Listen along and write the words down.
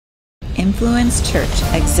Influence Church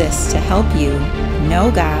exists to help you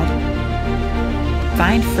know God,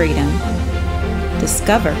 find freedom,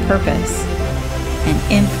 discover purpose,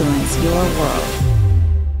 and influence your world.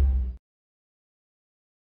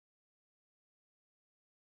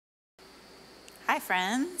 Hi,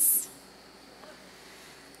 friends.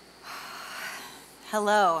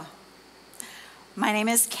 Hello. My name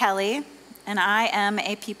is Kelly, and I am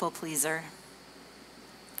a people pleaser.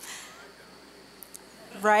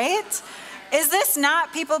 Right? Is this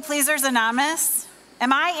not People Pleasers Anonymous?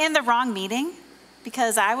 Am I in the wrong meeting?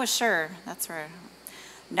 Because I was sure that's where.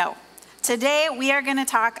 No. Today we are going to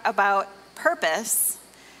talk about purpose.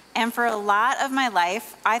 And for a lot of my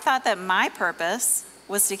life, I thought that my purpose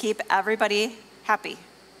was to keep everybody happy.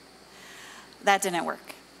 That didn't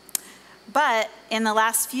work. But in the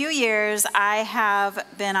last few years, I have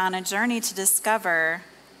been on a journey to discover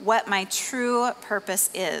what my true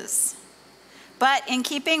purpose is. But in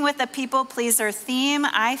keeping with the people pleaser theme,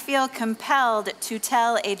 I feel compelled to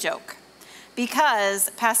tell a joke because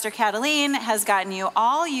Pastor Cataline has gotten you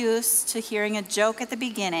all used to hearing a joke at the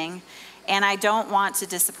beginning, and I don't want to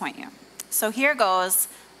disappoint you. So here goes,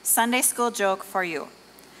 Sunday school joke for you.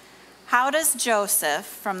 How does Joseph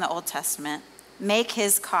from the Old Testament make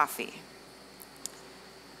his coffee?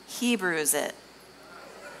 He brews it.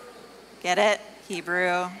 Get it?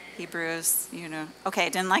 Hebrews, you know. Okay,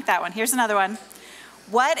 didn't like that one. Here's another one.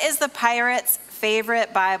 What is the pirate's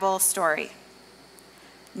favorite Bible story?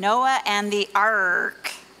 Noah and the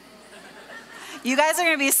Ark. You guys are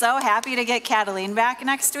going to be so happy to get Cataline back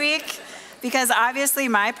next week because obviously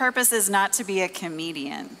my purpose is not to be a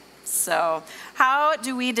comedian. So how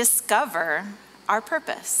do we discover our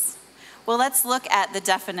purpose? Well, let's look at the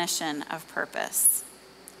definition of purpose.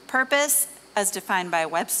 Purpose, as defined by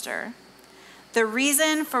Webster, the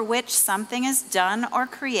reason for which something is done or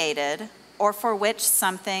created, or for which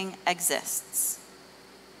something exists.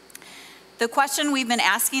 The question we've been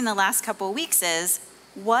asking the last couple of weeks is,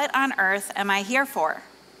 what on earth am I here for?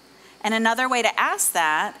 And another way to ask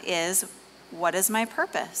that is, what is my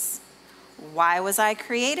purpose? Why was I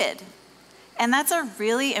created? And that's a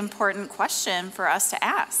really important question for us to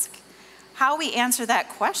ask. How we answer that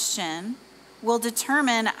question will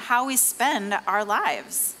determine how we spend our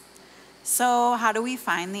lives. So how do we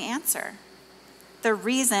find the answer? The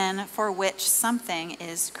reason for which something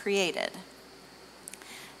is created.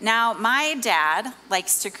 Now, my dad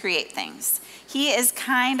likes to create things. He's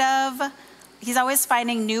always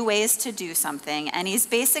finding new ways to do something, and he's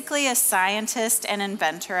basically a scientist and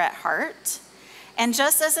inventor at heart. And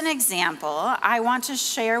just as an example, I want to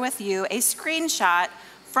share with you a screenshot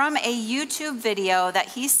from a YouTube video that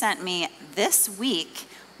he sent me this week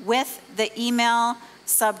with the email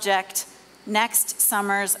subject, Next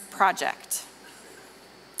Summer's Project.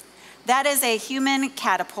 That is a human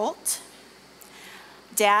catapult.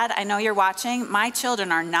 Dad, I know you're watching. My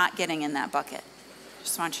children are not getting in that bucket.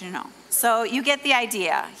 Just want you to know. So you get the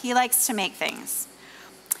idea. He likes to make things.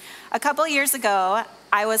 A couple years ago,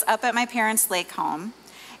 I was up at my parents' lake home,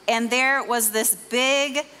 and there was this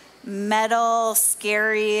big metal,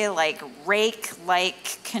 scary, like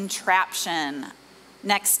rake-like contraption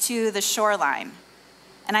next to the shoreline.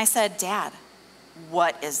 And I said, Dad,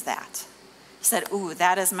 what is that? He said, ooh,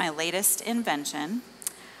 that is my latest invention.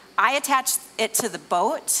 I attach it to the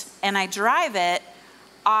boat and I drive it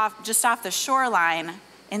just off the shoreline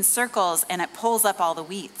in circles and it pulls up all the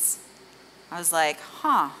weeds. I was like,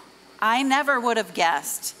 I never would have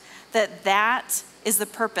guessed that that is the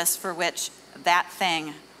purpose for which that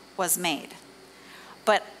thing was made.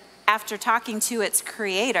 But after talking to its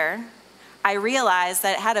creator, I realized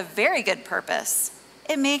that it had a very good purpose.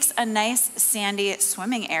 It makes a nice sandy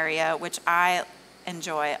swimming area, which I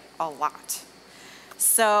enjoy a lot.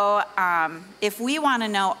 So if we want to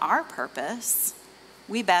know our purpose,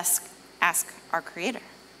 we best ask our Creator.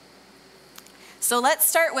 So let's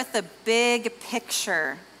start with the big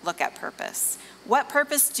picture look at purpose. What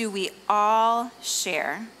purpose do we all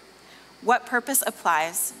share? What purpose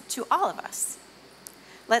applies to all of us?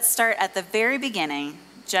 Let's start at the very beginning,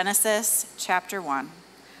 Genesis chapter 1.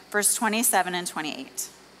 Verse 27 and 28.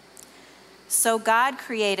 So God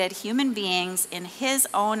created human beings in his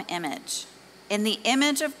own image. In the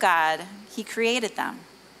image of God, he created them.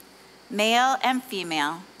 Male and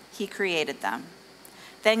female, he created them.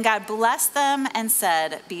 Then God blessed them and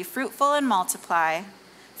said, be fruitful and multiply,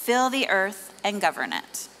 fill the earth and govern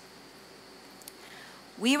it.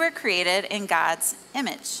 We were created in God's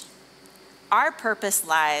image. Our purpose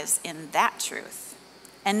lies in that truth.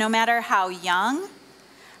 And no matter how young,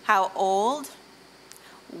 how old,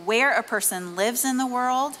 where a person lives in the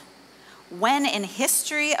world, when in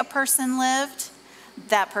history a person lived,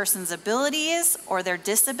 that person's abilities or their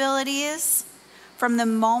disabilities. From the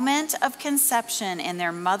moment of conception in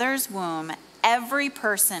their mother's womb, every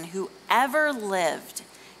person who ever lived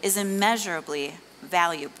is immeasurably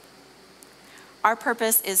valuable. Our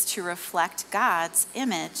purpose is to reflect God's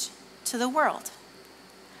image to the world.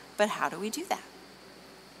 But how do we do that?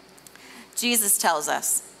 Jesus tells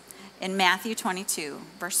us in Matthew 22,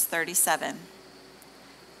 verse 37.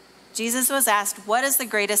 Jesus was asked, what is the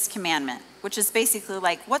greatest commandment? Which is basically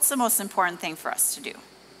like, what's the most important thing for us to do?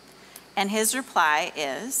 And his reply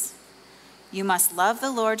is, you must love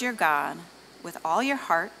the Lord your God with all your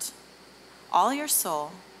heart, all your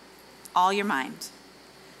soul, all your mind.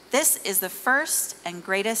 This is the first and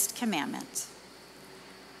greatest commandment.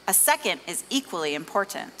 A second is equally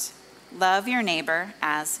important. Love your neighbor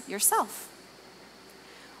as yourself.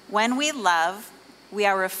 When we love, we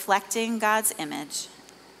are reflecting God's image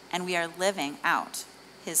and we are living out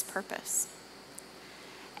his purpose.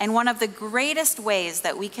 And one of the greatest ways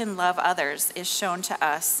that we can love others is shown to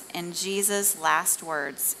us in Jesus' last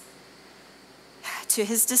words to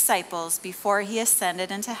his disciples before he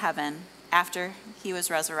ascended into heaven after he was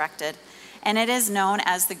resurrected. And it is known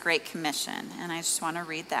as the Great Commission. And I just want to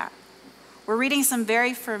read that. We're reading some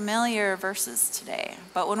very familiar verses today,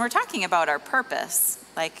 but when we're talking about our purpose,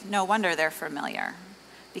 like no wonder they're familiar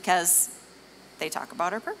because they talk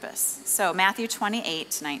about our purpose. So Matthew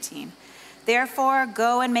 28:19. Therefore,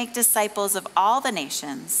 go and make disciples of all the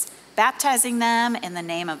nations, baptizing them in the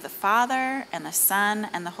name of the Father and the Son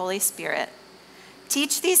and the Holy Spirit.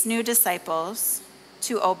 Teach these new disciples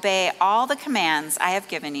to obey all the commands I have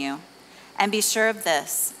given you, and be sure of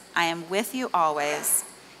this, I am with you always,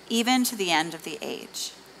 even to the end of the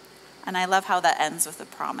age. And I love how that ends with a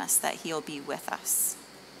promise that he'll be with us.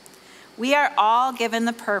 We are all given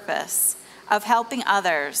the purpose of helping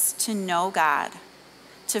others to know God,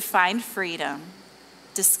 to find freedom,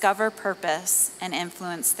 discover purpose, and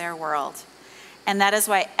influence their world. And that is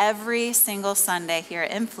why every single Sunday here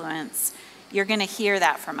at Influence, you're going to hear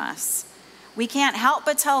that from us. We can't help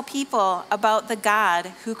but tell people about the God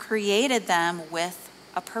who created them with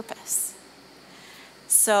a purpose.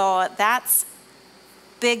 So that's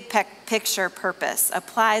big picture purpose,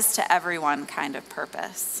 applies to everyone kind of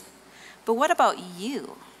purpose. But what about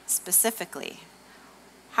you specifically?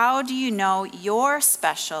 How do you know your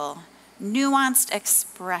special, nuanced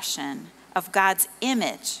expression of God's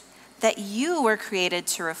image that you were created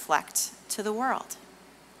to reflect to the world?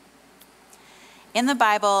 In the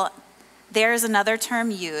Bible, there's another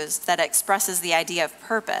term used that expresses the idea of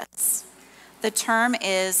purpose. The term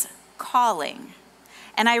is calling.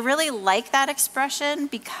 And I really like that expression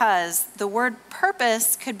because the word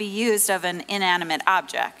purpose could be used of an inanimate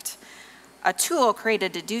object, a tool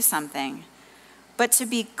created to do something. But to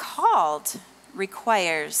be called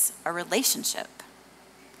requires a relationship.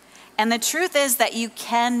 And the truth is that you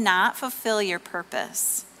cannot fulfill your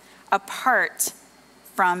purpose apart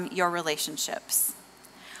from your relationships.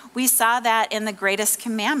 We saw that in the greatest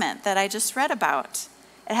commandment that I just read about.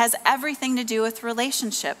 It has everything to do with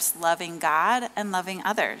relationships, loving God and loving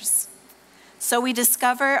others. So we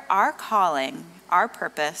discover our calling, our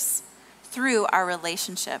purpose, through our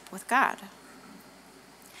relationship with God.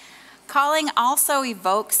 Calling also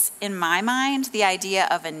evokes, in my mind, the idea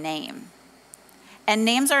of a name. And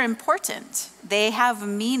names are important. They have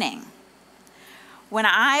meaning. When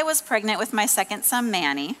I was pregnant with my second son,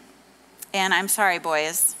 Manny, and I'm sorry,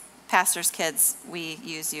 boys, pastors' kids, we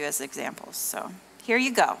use you as examples, so here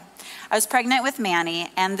you go. I was pregnant with Manny,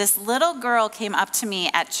 and this little girl came up to me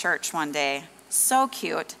at church one day, so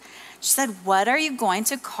cute. She said, "What are you going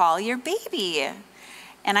to call your baby?"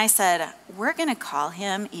 And I said, "We're going to call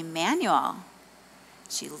him Emmanuel."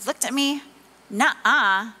 She looked at me,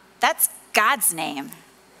 "Nuh-uh, that's God's name."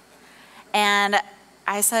 And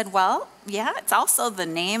I said, "Well, yeah, it's also the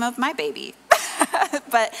name of my baby."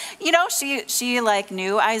 But, you know, she like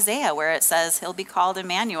knew Isaiah where it says he'll be called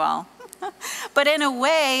Emmanuel. But in a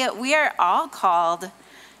way, we are all called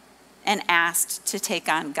and asked to take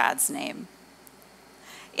on God's name.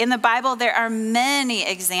 In the Bible, there are many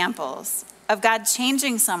examples of God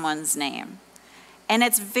changing someone's name. And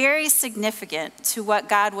it's very significant to what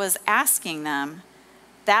God was asking them,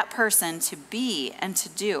 that person, to be and to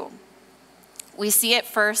do. We see it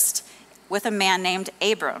first with a man named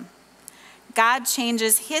Abram. God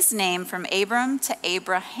changes his name from Abram to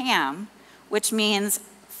Abraham, which means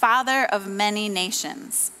father of many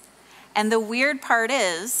nations. And the weird part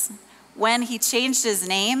is, when he changed his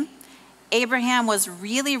name, Abraham was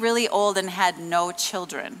really, really old and had no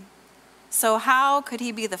children. So how could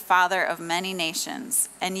he be the father of many nations?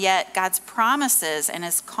 And yet God's promises and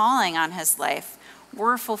his calling on his life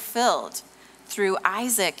were fulfilled through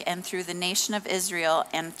Isaac and through the nation of Israel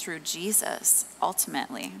and through Jesus,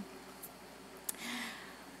 ultimately.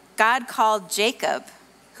 God called Jacob,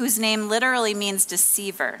 whose name literally means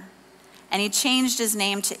deceiver, and he changed his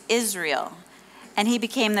name to Israel, and he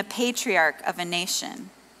became the patriarch of a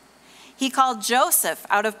nation. He called Joseph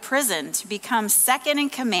out of prison to become second in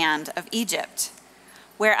command of Egypt,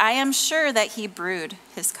 where I am sure that he brewed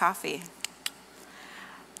his coffee.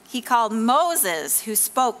 He called Moses, who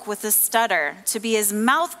spoke with a stutter, to be his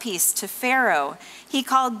mouthpiece to Pharaoh. He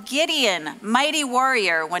called Gideon, mighty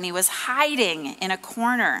warrior, when he was hiding in a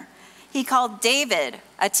corner. He called David,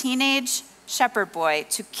 a teenage shepherd boy,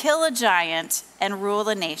 to kill a giant and rule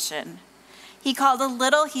a nation. He called a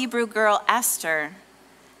little Hebrew girl, Esther,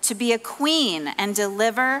 to be a queen and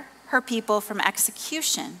deliver her people from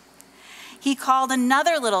execution. He called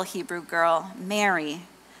another little Hebrew girl, Mary,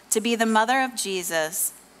 to be the mother of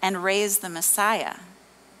Jesus and raise the Messiah.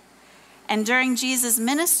 And during Jesus'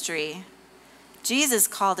 ministry, Jesus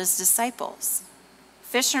called his disciples,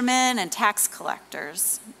 fishermen and tax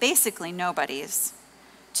collectors, basically nobodies,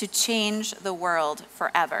 to change the world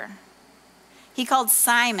forever. He called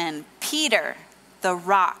Simon Peter, the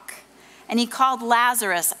rock, and he called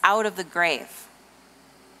Lazarus out of the grave.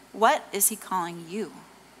 What is he calling you?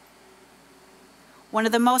 One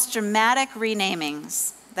of the most dramatic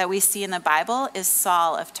renamings that we see in the Bible is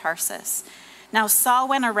Saul of Tarsus. Now, Saul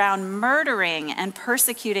went around murdering and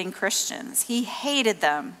persecuting Christians. He hated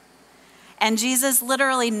them. And Jesus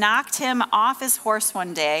literally knocked him off his horse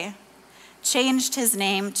one day, changed his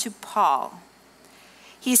name to Paul.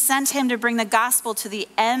 He sent him to bring the gospel to the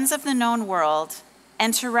ends of the known world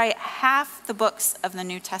and to write half the books of the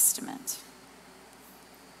New Testament.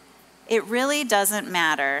 It really doesn't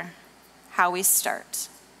matter how we start.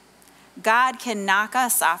 God can knock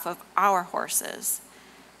us off of our horses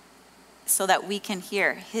so that we can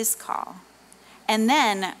hear his call. And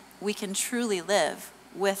then we can truly live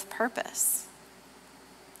with purpose.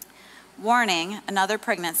 Warning, another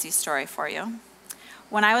pregnancy story for you.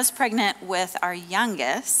 When I was pregnant with our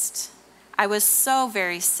youngest, I was so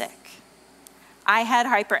very sick. I had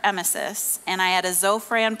hyperemesis, and I had a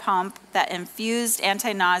Zofran pump that infused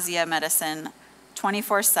anti-nausea medicine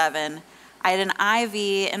 24/7. I had an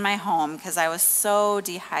IV in my home because I was so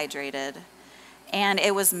dehydrated, and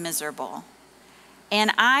it was miserable.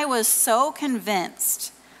 And I was so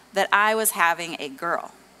convinced that I was having a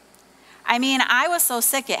girl. I mean, I was so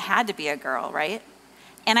sick it had to be a girl, right?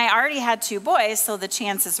 And I already had 2 boys, so the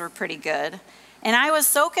chances were pretty good. And I was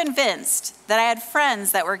so convinced that I had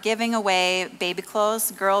friends that were giving away baby clothes,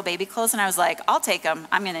 girl baby clothes, and I was like, I'll take them,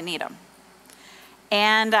 I'm gonna need them.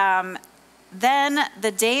 And then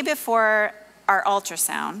the day before our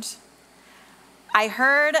ultrasound, I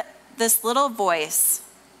heard this little voice,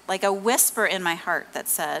 like a whisper in my heart that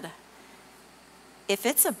said, if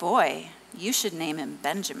it's a boy, you should name him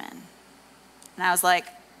Benjamin. And I was like,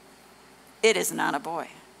 it is not a boy.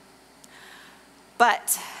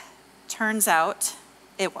 But turns out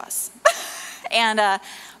it was.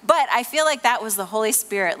 But I feel like that was the Holy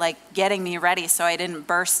Spirit like getting me ready so I didn't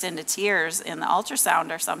burst into tears in the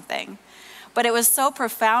ultrasound or something. But it was so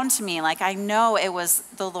profound to me, like I know it was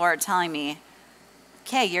the Lord telling me,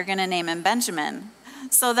 okay, you're gonna name him Benjamin.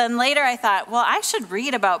 So then later I thought, well, I should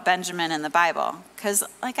read about Benjamin in the Bible, because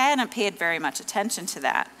like I hadn't paid very much attention to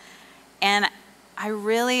that. And I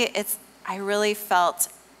really felt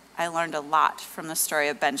I learned a lot from the story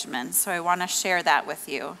of Benjamin. So I want to share that with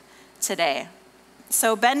you today.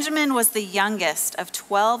 So Benjamin was the youngest of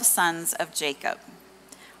 12 sons of Jacob,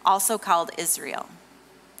 also called Israel.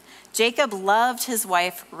 Jacob loved his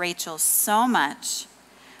wife Rachel so much,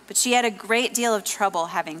 but she had a great deal of trouble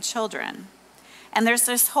having children. And there's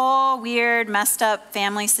this whole weird, messed up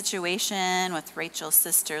family situation with Rachel's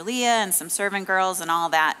sister Leah and some servant girls and all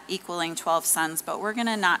that, equaling 12 sons, but we're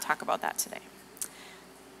gonna not talk about that today.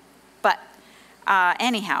 But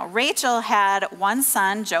anyhow, Rachel had one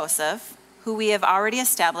son, Joseph, who we have already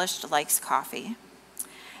established likes coffee.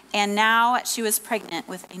 And now she was pregnant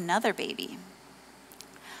with another baby.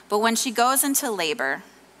 But when she goes into labor,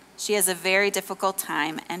 she has a very difficult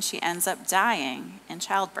time and she ends up dying in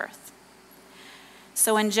childbirth.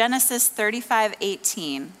 So in Genesis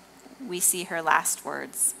 35:18, we see her last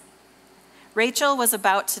words. Rachel was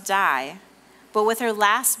about to die, but with her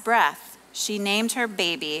last breath, she named her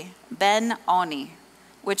baby Ben-Oni,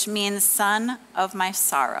 which means son of my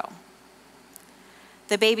sorrow.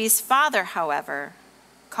 The baby's father, however,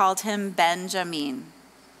 called him Benjamin,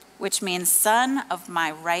 which means son of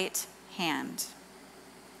my right hand.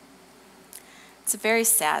 It's a very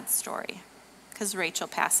sad story because Rachel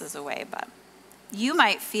passes away, but you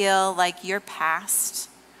might feel like your past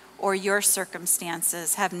or your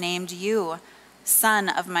circumstances have named you son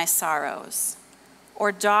of my sorrows,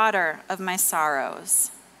 or daughter of my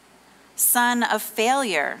sorrows, son of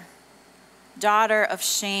failure, daughter of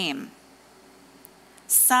shame,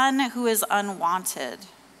 son who is unwanted,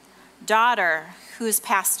 daughter who is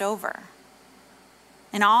passed over,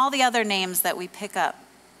 and all the other names that we pick up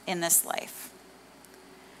in this life.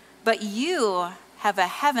 But you have a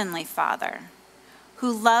heavenly Father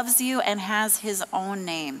who loves you and has his own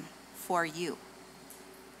name for you.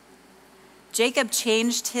 Jacob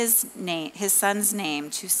changed his son's name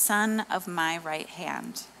to son of my right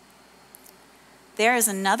hand. There is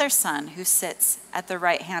another son who sits at the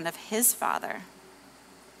right hand of his father.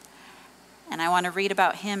 And I want to read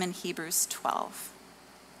about him in Hebrews 12.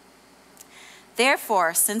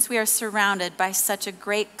 Therefore, since we are surrounded by such a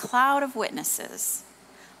great cloud of witnesses,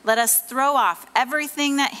 let us throw off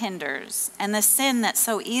everything that hinders and the sin that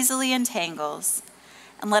so easily entangles,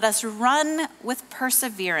 and let us run with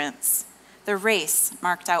perseverance the race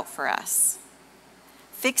marked out for us,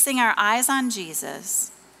 fixing our eyes on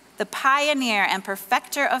Jesus, the pioneer and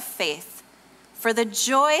perfecter of faith. For the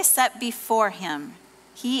joy set before him,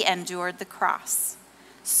 he endured the cross,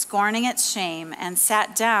 scorning its shame, and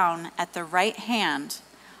sat down at the right hand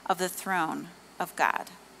of the throne of God.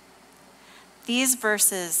 These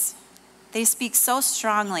verses, they speak so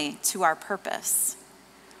strongly to our purpose.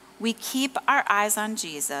 We keep our eyes on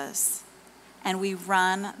Jesus, and we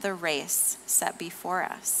run the race set before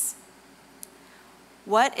us.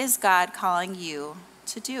 What is God calling you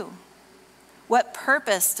to do? What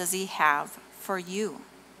purpose does he have for you?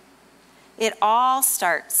 It all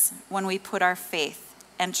starts when we put our faith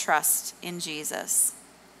and trust in Jesus.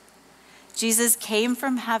 Jesus came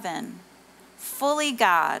from heaven, fully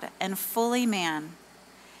God and fully man.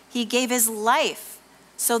 He gave his life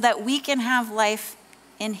so that we can have life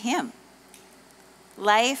in him.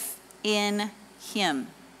 Life in him.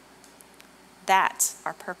 That's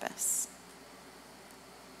our purpose.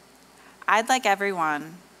 I'd like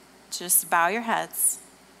everyone to just bow your heads,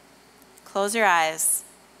 close your eyes,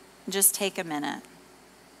 and just take a minute.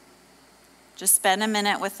 Just spend a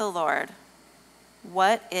minute with the Lord.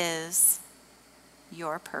 What is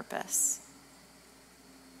your purpose?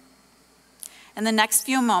 In the next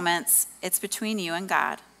few moments, it's between you and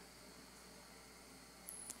God.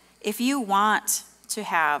 If you want to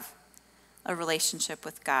have a relationship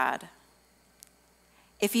with God,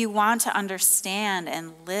 if you want to understand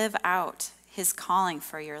and live out his calling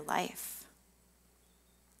for your life,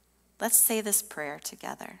 let's say this prayer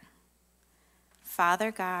together.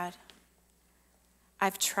 Father God,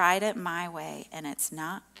 I've tried it my way and it's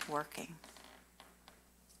not working.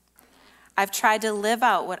 I've tried to live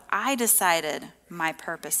out what I decided my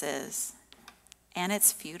purpose is, and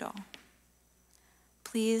it's futile.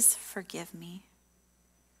 Please forgive me.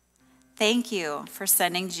 Thank you for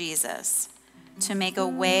sending Jesus to make a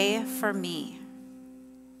way for me.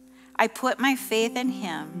 I put my faith in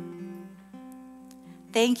him.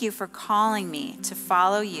 Thank you for calling me to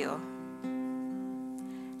follow you.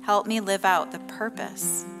 Help me live out the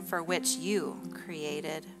purpose for which you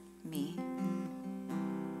created me.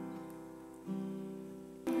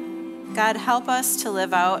 God, help us to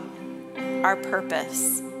live out our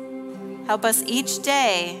purpose. Help us each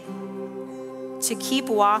day to keep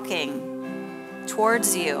walking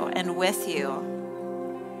towards you and with you.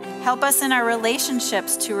 Help us in our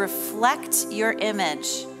relationships to reflect your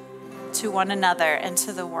image to one another and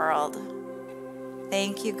to the world.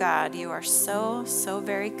 Thank you, God. You are so, so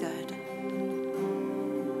very good.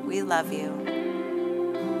 We love you.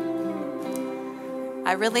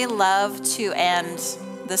 I really love to end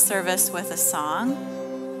the service with a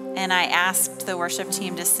song, and I asked the worship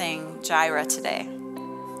team to sing Jireh today.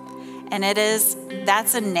 And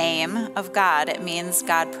that's a name of God. It means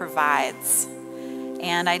God provides.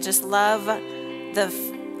 And I just love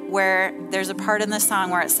where there's a part in the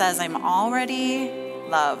song where it says, I'm already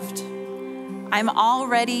loved. I'm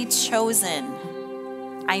already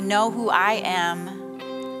chosen. I know who I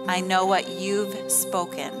am. I know what you've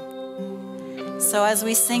spoken. So as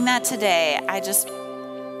we sing that today, I just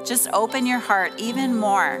open your heart even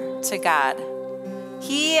more to God.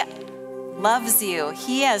 He loves you.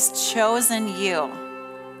 He has chosen you.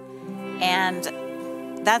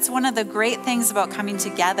 And that's one of the great things about coming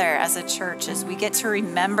together as a church is we get to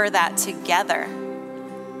remember that together.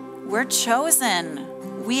 We're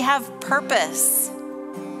chosen. We have purpose.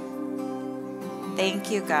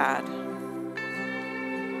 Thank you, God.